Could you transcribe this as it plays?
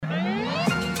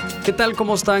¿Qué tal?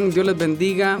 ¿Cómo están? Dios les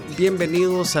bendiga.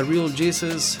 Bienvenidos a Real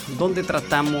Jesus, donde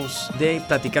tratamos de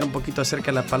platicar un poquito acerca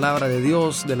de la palabra de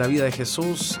Dios, de la vida de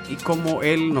Jesús y cómo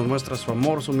Él nos muestra su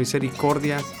amor, su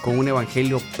misericordia con un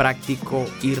evangelio práctico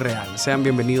y real. Sean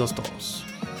bienvenidos todos.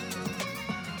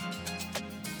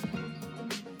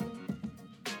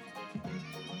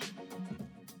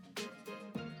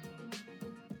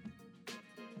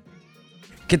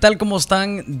 ¿Qué tal? ¿Cómo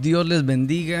están? Dios les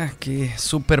bendiga. Qué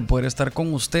súper poder estar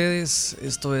con ustedes.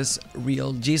 Esto es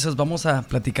Real Jesus. Vamos a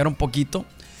platicar un poquito.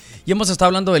 Y hemos estado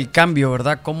hablando del cambio,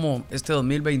 ¿verdad? Como este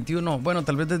 2021, bueno,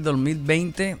 tal vez desde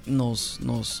 2020 nos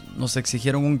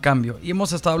exigieron un cambio. Y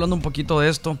hemos estado hablando un poquito de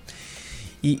esto.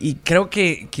 Y creo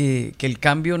que el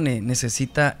cambio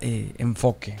necesita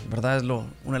enfoque, ¿verdad? Es una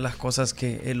de las cosas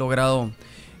que he logrado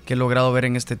ver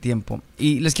en este tiempo.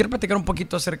 Y les quiero platicar un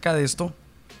poquito acerca de esto.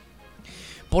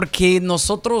 Porque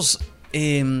nosotros,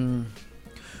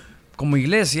 como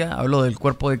iglesia, hablo del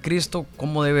cuerpo de Cristo,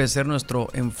 cómo debe ser nuestro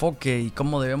enfoque y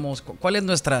cuál es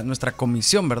nuestra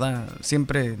comisión, ¿verdad?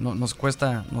 Siempre nos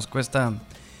cuesta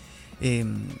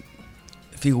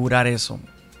figurar eso.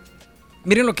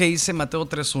 Miren lo que dice Mateo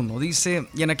 3:1. Dice: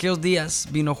 y en aquellos días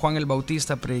vino Juan el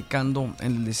Bautista predicando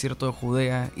en el desierto de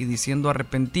Judea y diciendo: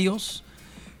 arrepentíos,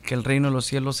 que el reino de los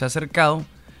cielos se ha acercado,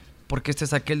 porque este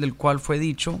es aquel del cual fue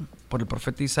dicho por el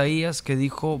profeta Isaías, que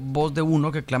dijo: voz de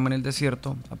uno que clama en el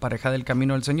desierto, aparejad el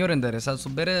camino del Señor, enderezad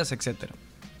sus veredas, etc.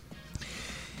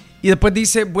 Y después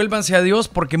dice: vuélvanse a Dios,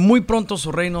 porque muy pronto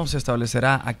su reino se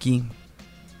establecerá aquí.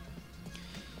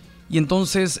 Y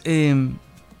entonces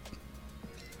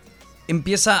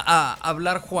empieza a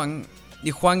hablar Juan,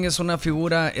 y Juan es una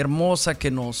figura hermosa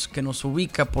que nos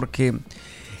ubica, porque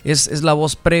es la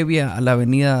voz previa a la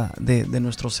venida de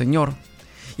nuestro Señor.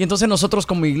 Y entonces nosotros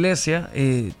como iglesia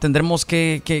tendremos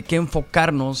que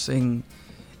enfocarnos en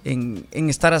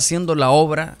estar haciendo la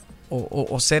obra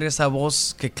o ser esa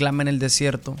voz que clama en el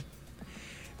desierto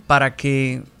para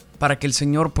que el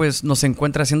Señor pues nos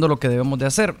encuentre haciendo lo que debemos de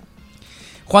hacer.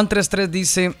 Juan 3:3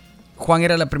 dice: Juan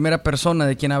era la primera persona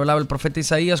de quien hablaba el profeta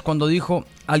Isaías cuando dijo: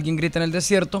 alguien grita en el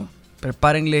desierto,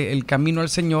 prepárenle el camino al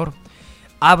Señor,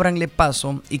 ábranle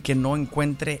paso y que no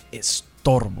encuentre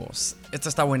estorbos. Esta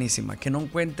está buenísima, que no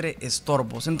encuentre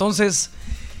estorbos. Entonces,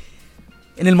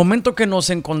 en el momento que nos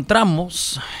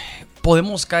encontramos,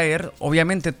 podemos caer,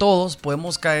 obviamente todos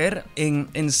podemos caer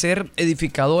en ser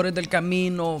edificadores del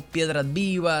camino, piedras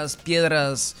vivas,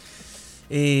 piedras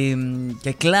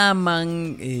que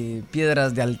claman,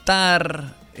 piedras de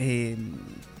altar,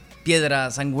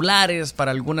 piedras angulares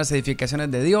para algunas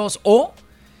edificaciones de Dios, o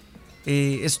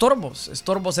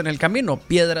estorbos en el camino,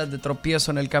 piedras de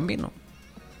tropiezo en el camino.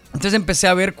 Entonces empecé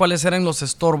a ver cuáles eran los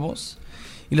estorbos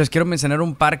y les quiero mencionar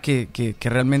un par que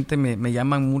realmente me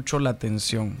llaman mucho la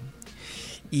atención.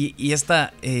 Y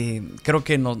esta creo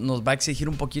que nos va a exigir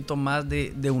un poquito más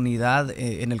de unidad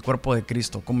en el cuerpo de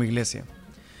Cristo como iglesia.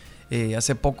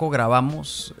 Hace poco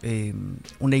grabamos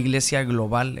una iglesia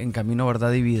global en Camino,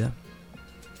 Verdad y Vida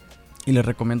y les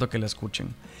recomiendo que la escuchen.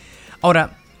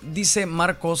 Ahora, dice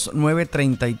Marcos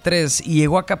 9:33: y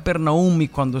llegó a Capernaum y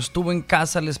cuando estuvo en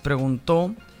casa les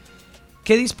preguntó: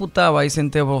 ¿qué disputabais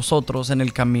entre vosotros en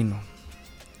el camino?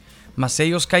 Mas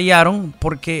ellos callaron,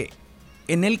 porque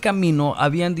en el camino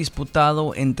habían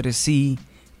disputado entre sí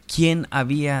quién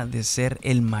había de ser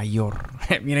el mayor.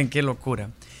 Miren qué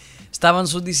locura. Estaban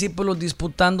sus discípulos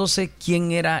disputándose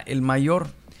quién era el mayor.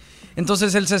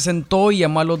 Entonces él se sentó y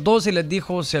llamó a los 12 y les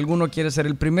dijo: si alguno quiere ser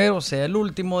el primero, sea el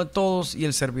último de todos y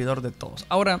el servidor de todos.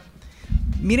 Ahora,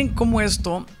 miren cómo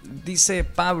esto, dice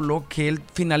Pablo, que él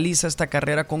finaliza esta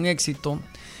carrera con éxito.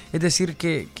 Es decir,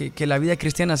 que la vida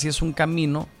cristiana sí es un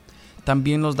camino.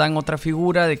 También nos dan otra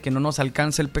figura de que no nos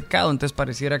alcance el pecado. Entonces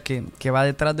pareciera que va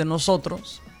detrás de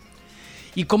nosotros.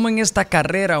 Y cómo en esta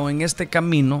carrera o en este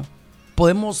camino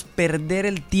podemos perder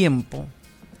el tiempo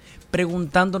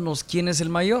preguntándonos quién es el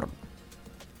mayor.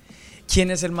 ¿Quién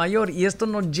es el mayor? Y esto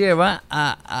nos lleva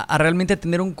a realmente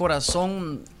tener un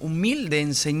corazón humilde,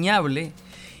 enseñable,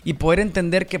 y poder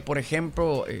entender que, por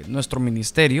ejemplo, nuestro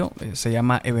ministerio se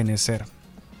llama Ebenecer.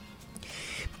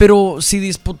 Pero si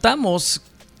disputamos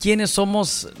quiénes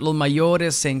somos los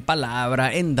mayores en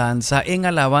palabra, en danza, en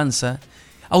alabanza,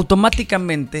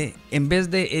 automáticamente, en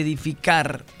vez de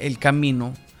edificar el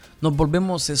camino, nos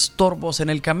volvemos estorbos en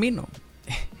el camino.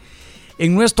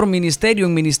 En nuestro ministerio,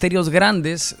 en ministerios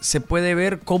grandes, se puede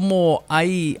ver cómo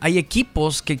hay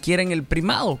equipos que quieren el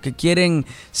primado, que quieren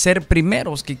ser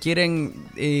primeros, que quieren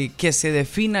que se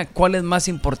defina cuál es más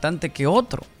importante que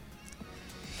otro.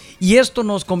 Y esto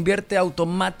nos convierte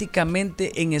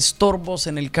automáticamente en estorbos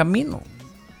en el camino.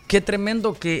 Qué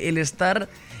tremendo que el estar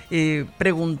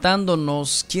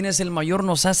preguntándonos quién es el mayor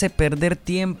nos hace perder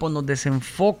tiempo, nos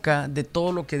desenfoca de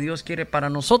todo lo que Dios quiere para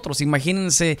nosotros.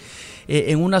 Imagínense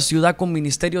en una ciudad con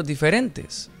ministerios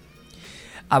diferentes.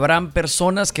 Habrán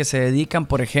personas que se dedican,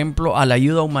 por ejemplo, a la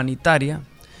ayuda humanitaria.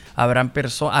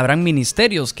 Habrán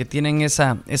ministerios que tienen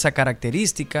esa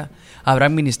característica.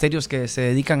 Habrán ministerios que se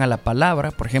dedican a la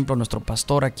palabra. Por ejemplo, nuestro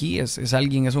pastor aquí es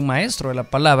un maestro de la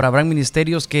palabra. Habrán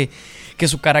ministerios que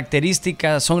su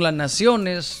característica son las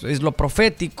naciones, es lo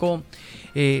profético,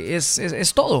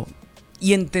 es todo.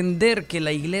 Y entender que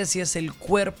la iglesia es el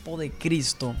cuerpo de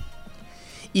Cristo.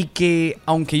 Y que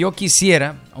aunque yo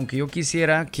quisiera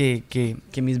que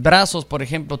mis brazos, por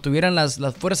ejemplo, tuvieran las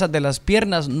fuerzas de las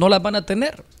piernas, no las van a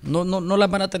tener, no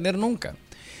las van a tener nunca.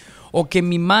 O que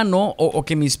mi mano o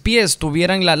que mis pies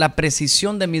tuvieran la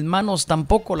precisión de mis manos,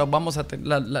 tampoco las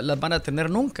van a tener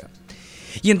nunca.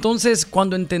 Y entonces,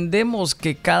 cuando entendemos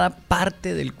que cada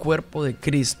parte del cuerpo de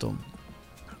Cristo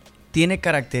tiene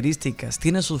características,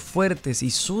 tiene sus fuertes y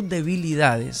sus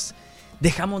debilidades,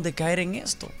 dejamos de caer en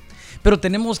esto. Pero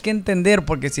tenemos que entender,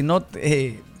 porque si no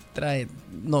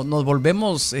nos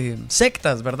volvemos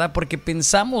sectas, ¿verdad? Porque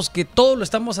pensamos que todo lo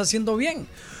estamos haciendo bien.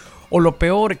 O lo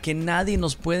peor, que nadie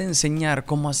nos puede enseñar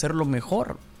cómo hacerlo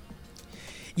mejor.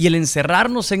 Y el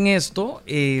encerrarnos en esto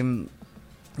y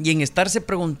en estarse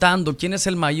preguntando quién es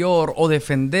el mayor o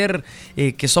defender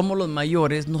que somos los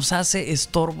mayores, nos hace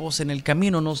estorbos en el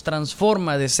camino, nos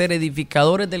transforma de ser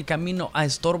edificadores del camino a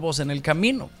estorbos en el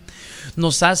camino.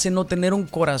 Nos hace no tener un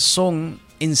corazón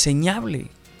enseñable.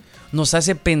 Nos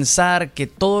hace pensar que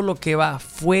todo lo que va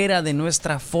fuera de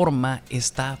nuestra forma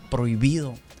está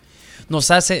prohibido.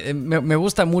 Nos hace, me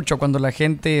gusta mucho cuando la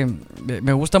gente,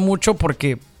 me gusta mucho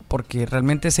porque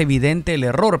realmente es evidente el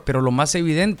error, pero lo más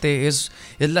evidente es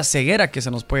la ceguera que se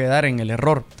nos puede dar en el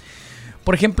error.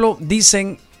 Por ejemplo,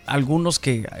 dicen algunos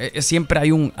que siempre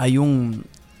hay un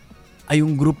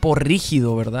grupo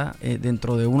rígido, ¿verdad?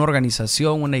 Dentro de una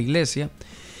organización, una iglesia.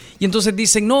 Y entonces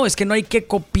dicen, no, es que no hay que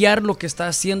copiar lo que están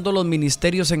haciendo los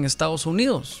ministerios en Estados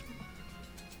Unidos.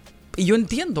 Y yo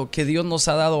entiendo que Dios nos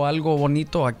ha dado algo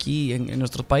bonito aquí en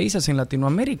nuestros países, en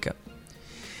Latinoamérica.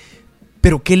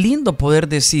 Pero qué lindo poder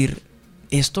decir,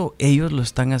 esto ellos lo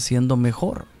están haciendo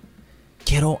mejor.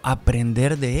 Quiero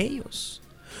aprender de ellos.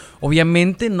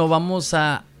 Obviamente no vamos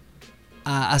a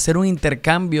hacer un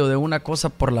intercambio de una cosa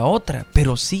por la otra,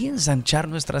 pero sí ensanchar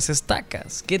nuestras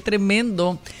estacas. Qué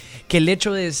tremendo que el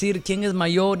hecho de decir quién es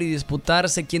mayor y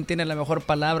disputarse quién tiene la mejor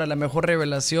palabra, la mejor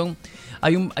revelación.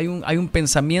 Hay un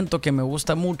pensamiento que me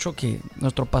gusta mucho, que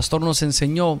nuestro pastor nos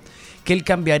enseñó, que él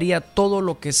cambiaría todo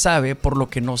lo que sabe por lo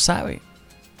que no sabe.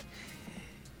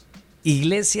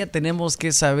 Iglesia, tenemos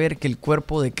que saber que el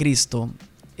cuerpo de Cristo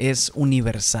es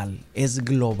universal, es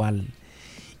global.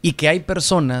 Y que hay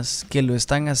personas que lo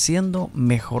están haciendo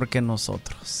mejor que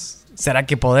nosotros. ¿Será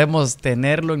que podemos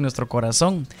tenerlo en nuestro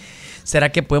corazón?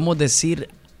 ¿Será que podemos decir,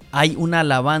 hay una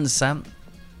alabanza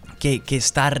que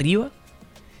está arriba?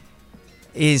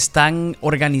 ¿Están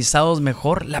organizados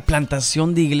mejor? ¿La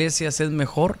plantación de iglesias es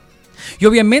mejor? Y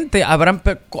obviamente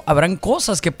habrán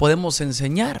cosas que podemos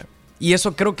enseñar. Y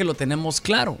eso creo que lo tenemos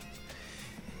claro.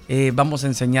 Vamos a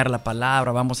enseñar la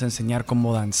palabra, vamos a enseñar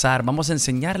cómo danzar, vamos a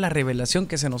enseñar la revelación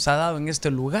que se nos ha dado en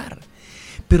este lugar.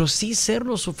 Pero sí ser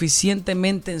lo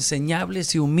suficientemente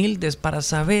enseñables y humildes para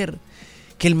saber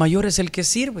que el mayor es el que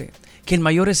sirve, que el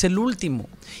mayor es el último,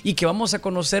 y que vamos a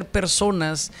conocer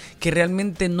personas que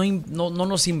realmente no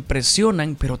nos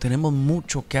impresionan, pero tenemos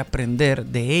mucho que aprender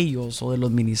de ellos o de los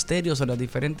ministerios o las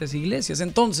diferentes iglesias.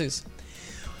 Entonces,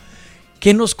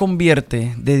 ¿qué nos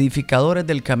convierte de edificadores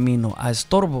del camino a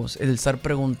estorbos? El estar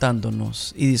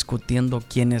preguntándonos y discutiendo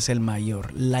quién es el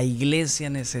mayor. La iglesia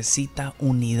necesita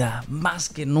unidad. Más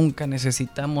que nunca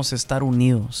necesitamos estar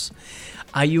unidos.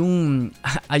 Hay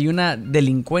una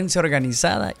delincuencia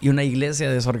organizada y una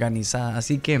iglesia desorganizada.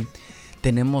 Así que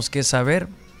tenemos que saber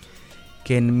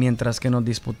que mientras que nos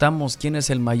disputamos quién es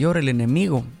el mayor, el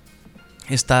enemigo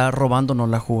está robándonos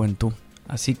la juventud.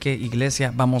 Así que,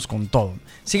 iglesia, vamos con todo.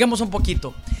 Sigamos un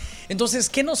poquito. Entonces,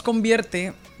 ¿qué nos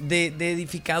convierte de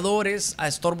edificadores a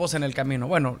estorbos en el camino?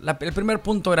 Bueno, el primer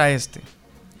punto era este.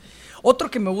 Otro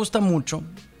que me gusta mucho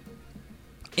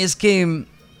es que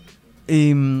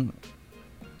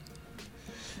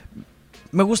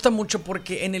me gusta mucho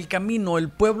porque en el camino el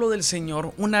pueblo del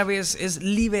Señor una vez es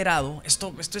liberado.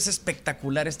 Esto es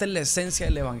espectacular. Esta es la esencia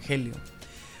del evangelio.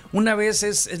 Una vez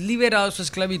es liberado de su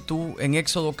esclavitud, en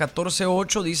Éxodo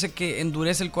 14:8 dice que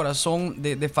endurece el corazón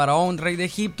de Faraón, rey de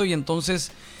Egipto, y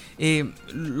entonces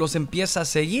los empieza a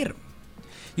seguir.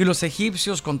 Y los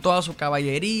egipcios, con toda su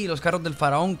caballería y los carros del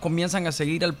Faraón, comienzan a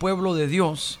seguir al pueblo de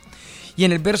Dios. Y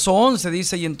en el verso 11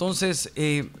 dice, y entonces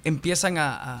empiezan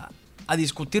a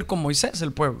discutir con Moisés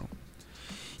el pueblo.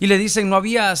 Y le dicen, ¿no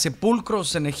había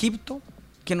sepulcros en Egipto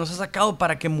que nos has sacado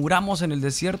para que muramos en el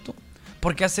desierto?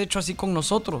 ¿Por qué has hecho así con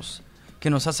nosotros, que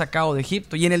nos has sacado de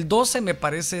Egipto? Y en el 12 me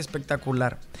parece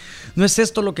espectacular. ¿No es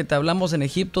esto lo que te hablamos en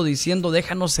Egipto diciendo,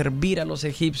 déjanos servir a los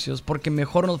egipcios, porque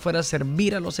mejor nos fuera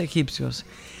servir a los egipcios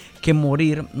que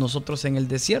morir nosotros en el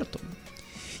desierto?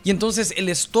 Y entonces el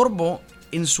estorbo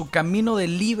en su camino de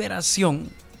liberación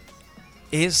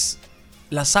es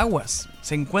las aguas.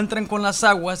 Se encuentran con las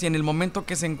aguas y en el momento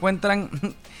que se encuentran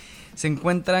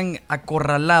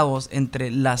acorralados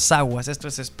entre las aguas. Esto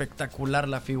es espectacular,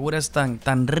 la figura es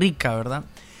tan rica, ¿verdad?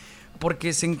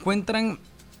 Porque se encuentran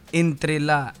entre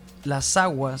las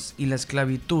aguas y la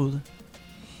esclavitud,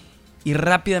 y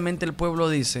rápidamente el pueblo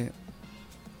dice,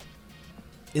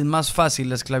 es más fácil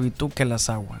la esclavitud que las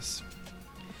aguas.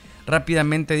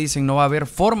 Rápidamente dicen, no va a haber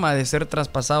forma de ser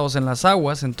traspasados en las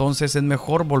aguas, entonces es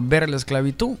mejor volver a la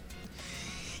esclavitud.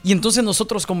 Y entonces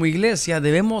nosotros como iglesia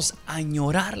debemos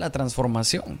añorar la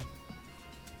transformación.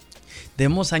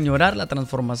 Debemos añorar la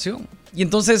transformación. Y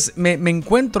entonces me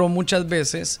encuentro muchas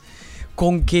veces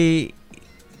con que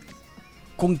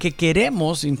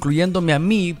queremos, incluyéndome a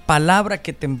mí, palabra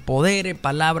que te empodere,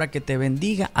 palabra que te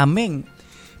bendiga, amén.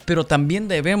 Pero también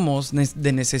debemos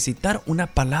de necesitar una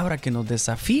palabra que nos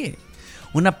desafíe,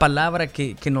 una palabra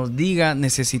que nos diga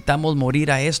necesitamos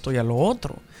morir a esto y a lo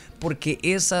otro, porque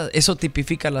eso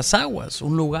tipifica las aguas,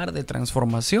 un lugar de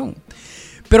transformación.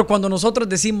 Pero cuando nosotros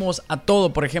decimos a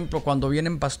todo, por ejemplo, cuando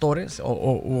vienen pastores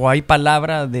o hay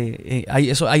palabra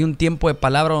hay un tiempo de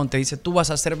palabra donde te dice tú vas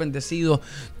a ser bendecido,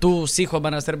 tus hijos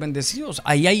van a ser bendecidos,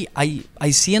 ahí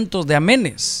hay cientos de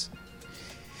amenes.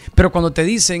 Pero cuando te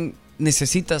dicen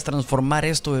necesitas transformar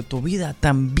esto de tu vida,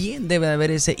 también debe haber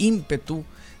ese ímpetu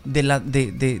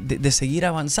de seguir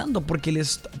avanzando, porque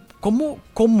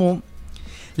 ¿cómo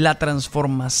la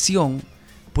transformación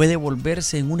puede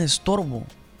volverse en un estorbo?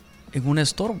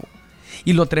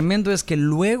 Y lo tremendo es que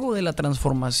luego de la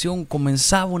transformación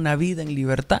comenzaba una vida en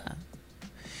libertad.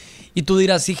 Y tú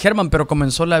dirás, sí, Germán, pero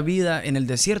comenzó la vida en el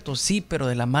desierto. Sí, pero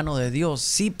de la mano de Dios.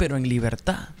 Sí, pero en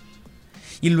libertad.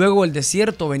 Y luego el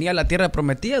desierto venía a la tierra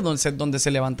prometida donde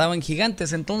se levantaban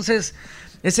gigantes. Entonces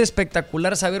es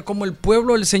espectacular saber cómo el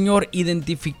pueblo del Señor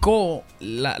identificó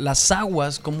las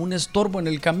aguas como un estorbo en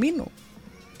el camino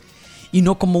y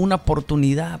no como una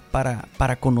oportunidad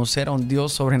para conocer a un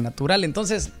Dios sobrenatural.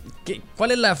 Entonces,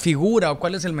 ¿cuál es la figura o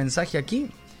cuál es el mensaje aquí?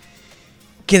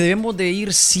 Que debemos de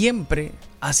ir siempre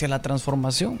hacia la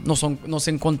transformación. Nos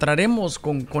encontraremos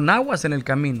con aguas en el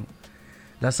camino.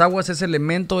 Las aguas es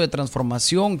elemento de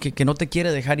transformación que no te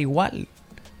quiere dejar igual,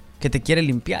 que te quiere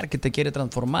limpiar, que te quiere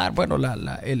transformar. Bueno,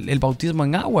 el bautismo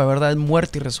en agua, ¿verdad? Es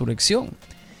muerte y resurrección.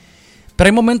 Pero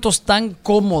hay momentos tan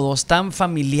cómodos, tan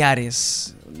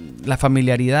familiares. La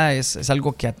familiaridad es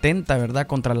algo que atenta, ¿verdad?,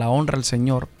 contra la honra al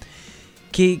Señor,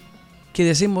 que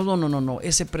decimos, no,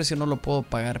 ese precio no lo puedo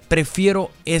pagar. Prefiero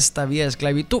esta vida de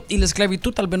esclavitud. Y la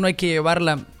esclavitud tal vez no hay que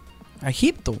llevarla a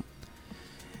Egipto.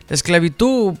 La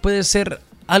esclavitud puede ser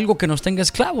algo que nos tenga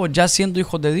esclavos, ya siendo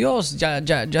hijos de Dios,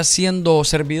 ya siendo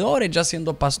servidores, ya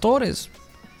siendo pastores.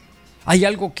 Hay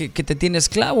algo que te tiene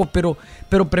esclavo,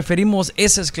 pero preferimos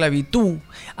esa esclavitud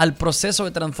al proceso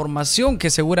de transformación que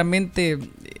seguramente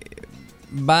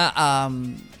va a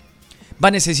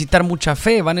necesitar mucha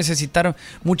fe, va a necesitar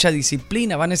mucha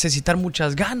disciplina, va a necesitar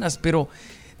muchas ganas, pero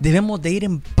debemos de ir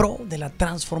en pro de la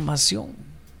transformación.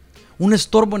 Un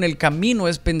estorbo en el camino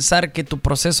es pensar que tu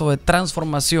proceso de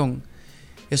transformación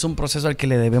es un proceso al que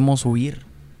le debemos huir.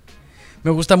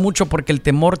 Me gusta mucho porque el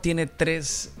temor tiene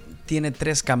tres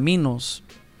caminos.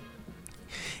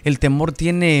 El temor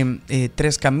tiene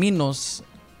tres caminos.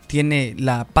 Tiene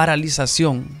la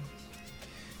paralización,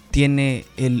 tiene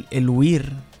el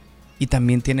huir y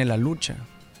también tiene la lucha.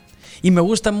 Y me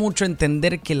gusta mucho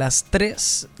entender que los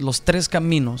tres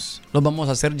caminos los vamos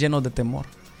a hacer llenos de temor.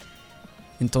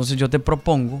 Entonces yo te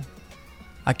propongo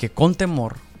a que con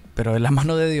temor, pero de la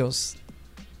mano de Dios,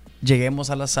 lleguemos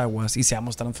a las aguas y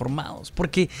seamos transformados.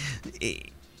 Porque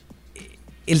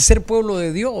el ser pueblo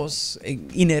de Dios,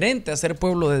 inherente a ser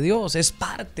pueblo de Dios, es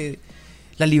parte,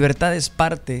 la libertad es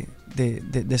parte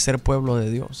de ser pueblo de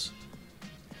Dios.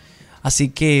 Así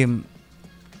que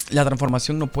la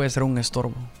transformación no puede ser un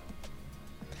estorbo.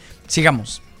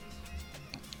 Sigamos.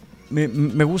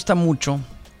 Me gusta mucho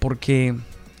porque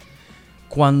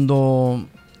cuando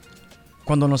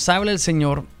nos habla el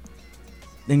Señor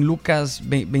en Lucas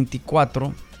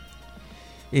 24,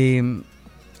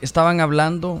 estaban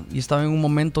hablando y estaban en un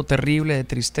momento terrible de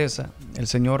tristeza. El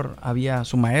Señor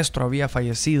su maestro había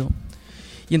fallecido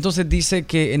Y entonces dice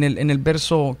que en el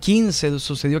verso 15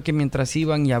 sucedió que mientras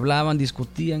iban y hablaban,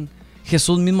 discutían,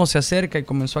 Jesús mismo se acerca y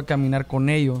comenzó a caminar con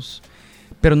ellos,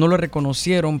 pero no lo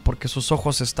reconocieron porque sus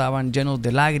ojos estaban llenos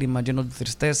de lágrimas, llenos de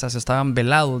tristezas, estaban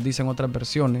velados, dicen otras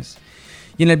versiones.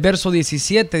 Y en el verso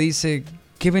 17 dice,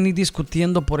 ¿qué venís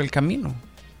discutiendo por el camino?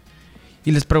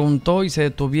 Y les preguntó y se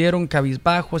detuvieron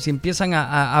cabizbajos y empiezan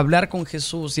a hablar con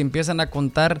Jesús y empiezan a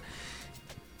contar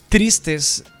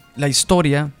tristes la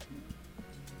historia,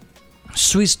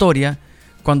 su historia,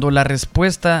 cuando la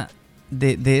respuesta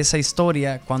de esa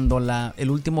historia, cuando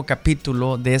el último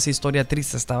capítulo de esa historia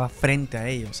triste estaba frente a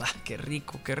ellos. Qué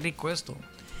rico esto.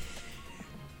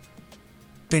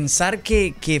 Pensar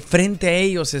que frente a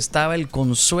ellos estaba el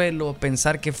consuelo,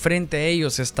 pensar que frente a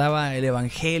ellos estaba el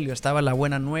evangelio, estaba la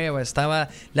buena nueva, estaba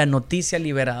la noticia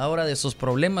liberadora de sus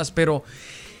problemas, pero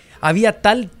había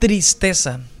tal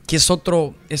tristeza que es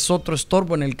otro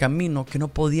estorbo en el camino, que no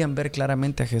podían ver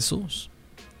claramente a Jesús.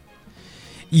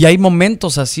 Y hay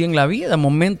momentos así en la vida,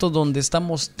 momentos donde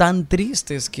estamos tan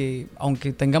tristes que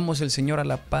aunque tengamos el Señor a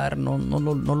la par, no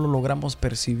lo logramos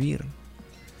percibir.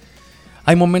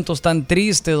 Hay momentos tan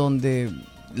tristes donde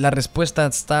la respuesta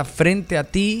está frente a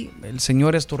ti, el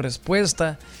Señor es tu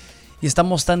respuesta, y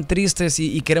estamos tan tristes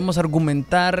y queremos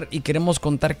argumentar y queremos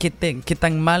contar qué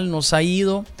tan mal nos ha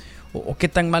ido, o qué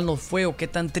tan mal nos fue, o qué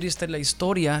tan triste es la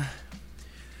historia,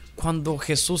 cuando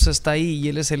Jesús está ahí y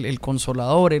Él es el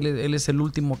consolador, Él es el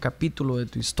último capítulo de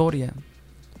tu historia.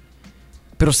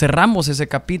 Pero cerramos ese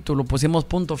capítulo, pusimos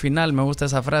punto final, me gusta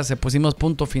esa frase, pusimos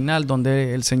punto final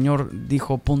donde el Señor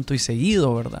dijo punto y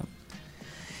seguido, ¿verdad?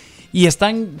 Y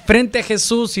están frente a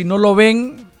Jesús y no lo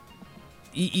ven,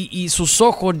 y sus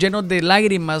ojos llenos de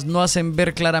lágrimas no hacen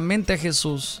ver claramente a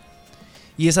Jesús.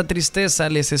 Y esa tristeza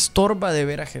les estorba de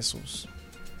ver a Jesús.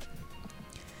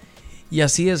 Y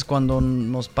así es cuando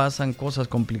nos pasan cosas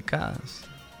complicadas.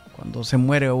 Cuando se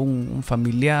muere un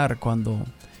familiar, cuando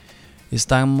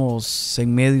estamos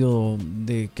en medio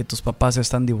de que tus papás se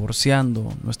están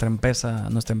divorciando, nuestra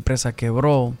empresa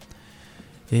quebró,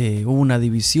 hubo una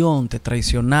división, te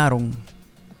traicionaron.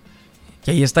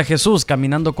 Y ahí está Jesús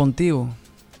caminando contigo.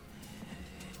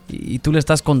 Y tú le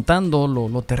estás contando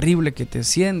lo terrible que te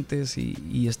sientes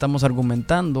y estamos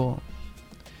argumentando.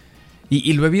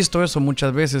 Y lo he visto eso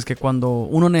muchas veces, que cuando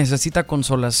uno necesita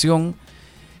consolación,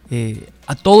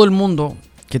 a todo el mundo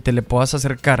que te le puedas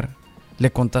acercar, le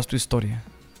contás tu historia.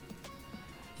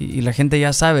 Y la gente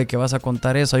ya sabe que vas a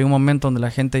contar eso. Hay un momento donde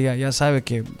la gente ya sabe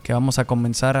que vamos a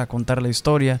comenzar a contar la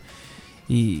historia.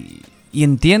 Y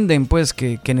entienden pues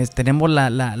que tenemos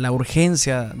la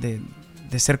urgencia de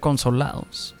ser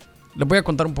consolados. Les voy a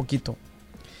contar un poquito.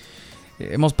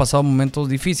 Hemos pasado momentos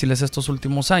difíciles estos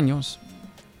últimos años.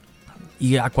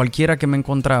 Y a cualquiera que me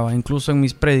encontraba, incluso en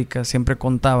mis prédicas, siempre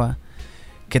contaba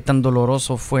qué tan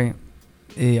doloroso fue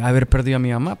haber perdido a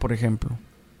mi mamá, por ejemplo.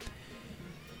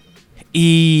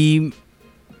 Y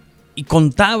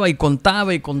contaba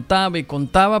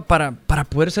para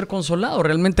poder ser consolado.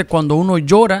 Realmente cuando uno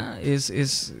llora,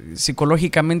 es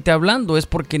psicológicamente hablando, es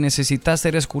porque necesitas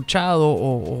ser escuchado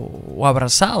o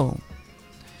abrazado.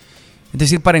 Es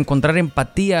decir, para encontrar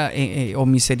empatía o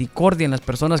misericordia en las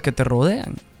personas que te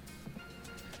rodean.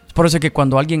 Es por eso que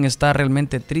cuando alguien está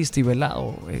realmente triste y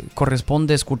velado,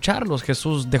 corresponde escucharlos.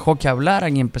 Jesús dejó que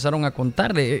hablaran y empezaron a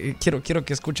contarle. Quiero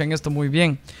que escuchen esto muy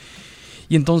bien.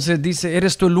 Y entonces dice,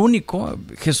 ¿eres tú el único?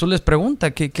 Jesús les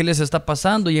pregunta, ¿qué les está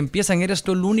pasando? Y empiezan, ¿eres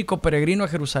tú el único peregrino a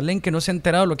Jerusalén que no se ha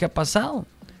enterado de lo que ha pasado?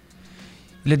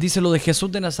 Y les dice lo de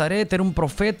Jesús de Nazaret, era un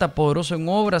profeta poderoso en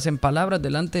obras, en palabras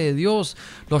delante de Dios,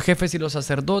 los jefes y los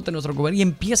sacerdotes, nuestro gobierno. Y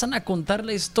empiezan a contar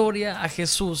la historia a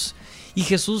Jesús. Y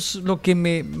Jesús, lo que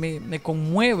me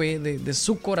conmueve de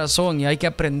su corazón, y hay que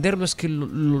aprenderlo, es que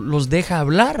los deja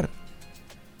hablar,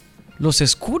 los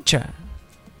escucha.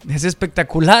 Es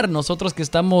espectacular. Nosotros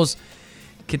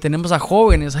que tenemos a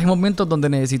jóvenes, hay momentos donde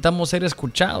necesitamos ser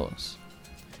escuchados.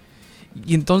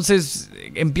 Y entonces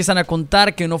empiezan a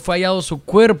contar que no fue hallado su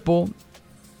cuerpo,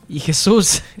 y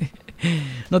Jesús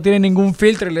no tiene ningún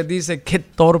filtro y les dice, qué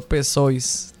torpes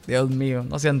sois, Dios mío,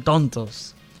 no sean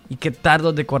tontos. Y qué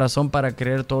tardos de corazón para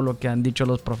creer todo lo que han dicho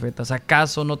los profetas.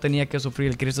 ¿Acaso no tenía que sufrir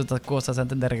el Cristo estas cosas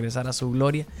antes de regresar a su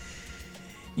gloria?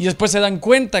 Y después se dan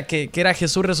cuenta que era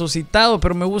Jesús resucitado.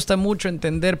 Pero me gusta mucho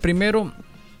entender primero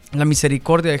la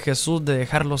misericordia de Jesús, de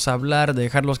dejarlos hablar, de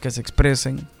dejarlos que se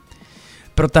expresen.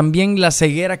 Pero también la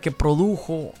ceguera que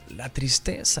produjo la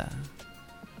tristeza.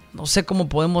 No sé cómo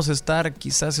podemos estar,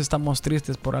 quizás estamos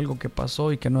tristes por algo que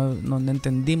pasó y que no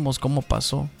entendimos cómo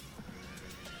pasó.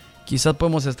 Quizás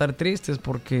podemos estar tristes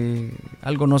porque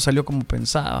algo no salió como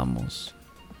pensábamos,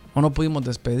 o no pudimos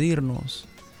despedirnos,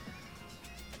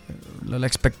 la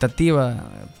expectativa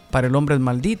para el hombre es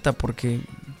maldita porque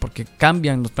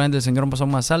cambian, los planes del Señor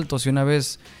son más altos, y una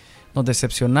vez nos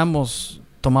decepcionamos,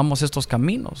 tomamos estos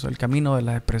caminos, el camino de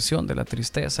la depresión, de la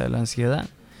tristeza, de la ansiedad.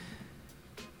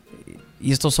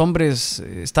 Y estos hombres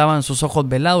estaban sus ojos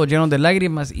velados, llenos de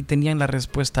lágrimas, y tenían la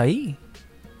respuesta ahí.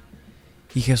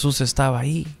 Y Jesús estaba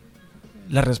ahí.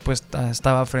 La respuesta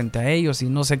estaba frente a ellos, y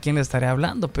no sé a quién le estaré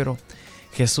hablando, pero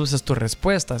Jesús es tu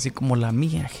respuesta, así como la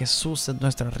mía. Jesús es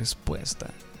nuestra respuesta.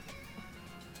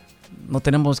 No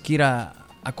tenemos que ir a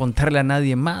contarle a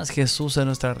nadie más. Jesús es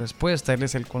nuestra respuesta. Él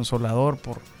es el consolador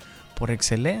por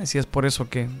excelencia. Es por eso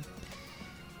que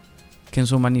en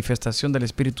su manifestación del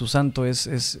Espíritu Santo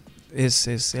es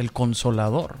el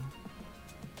consolador.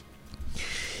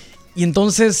 Y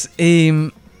entonces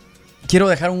quiero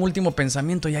dejar un último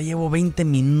pensamiento. Ya llevo 20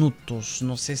 minutos.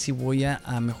 No sé si voy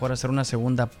a mejor hacer una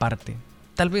segunda parte.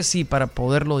 Tal vez sí, para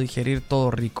poderlo digerir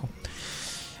todo rico.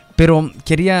 Pero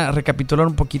quería recapitular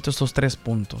un poquito estos 3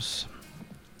 puntos.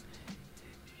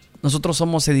 Nosotros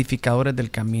somos edificadores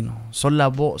del camino.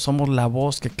 Somos la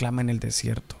voz que clama en el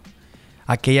desierto.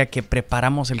 Aquella que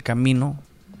preparamos el camino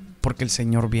porque el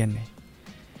Señor viene.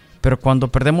 Pero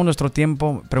cuando perdemos nuestro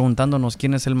tiempo preguntándonos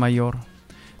quién es el mayor,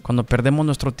 cuando perdemos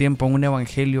nuestro tiempo en un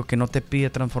evangelio que no te pide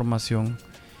transformación,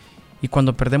 y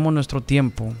cuando perdemos nuestro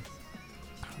tiempo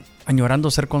añorando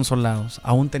ser consolados,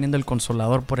 aún teniendo el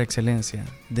consolador por excelencia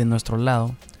de nuestro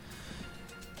lado,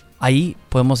 ahí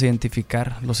podemos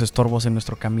identificar los estorbos en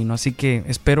nuestro camino. Así que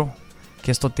espero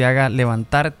que esto te haga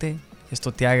levantarte,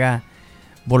 esto te haga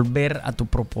volver a tu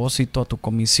propósito, a tu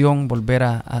comisión, volver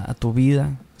a tu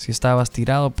vida. Si estabas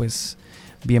tirado, pues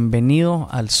bienvenido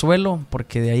al suelo,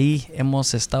 porque de ahí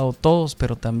hemos estado todos,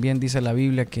 pero también dice la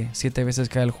Biblia que 7 veces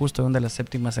cae el justo y donde la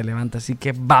 7ª se levanta. Así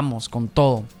que vamos con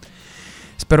todo.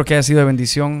 Espero que haya sido de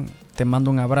bendición. Te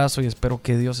mando un abrazo y espero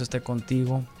que Dios esté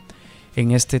contigo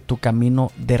en tu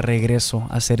camino de regreso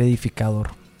a ser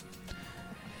edificador.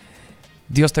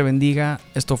 Dios te bendiga.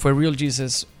 Esto fue Real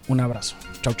Jesus. Un abrazo.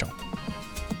 Chau, chau.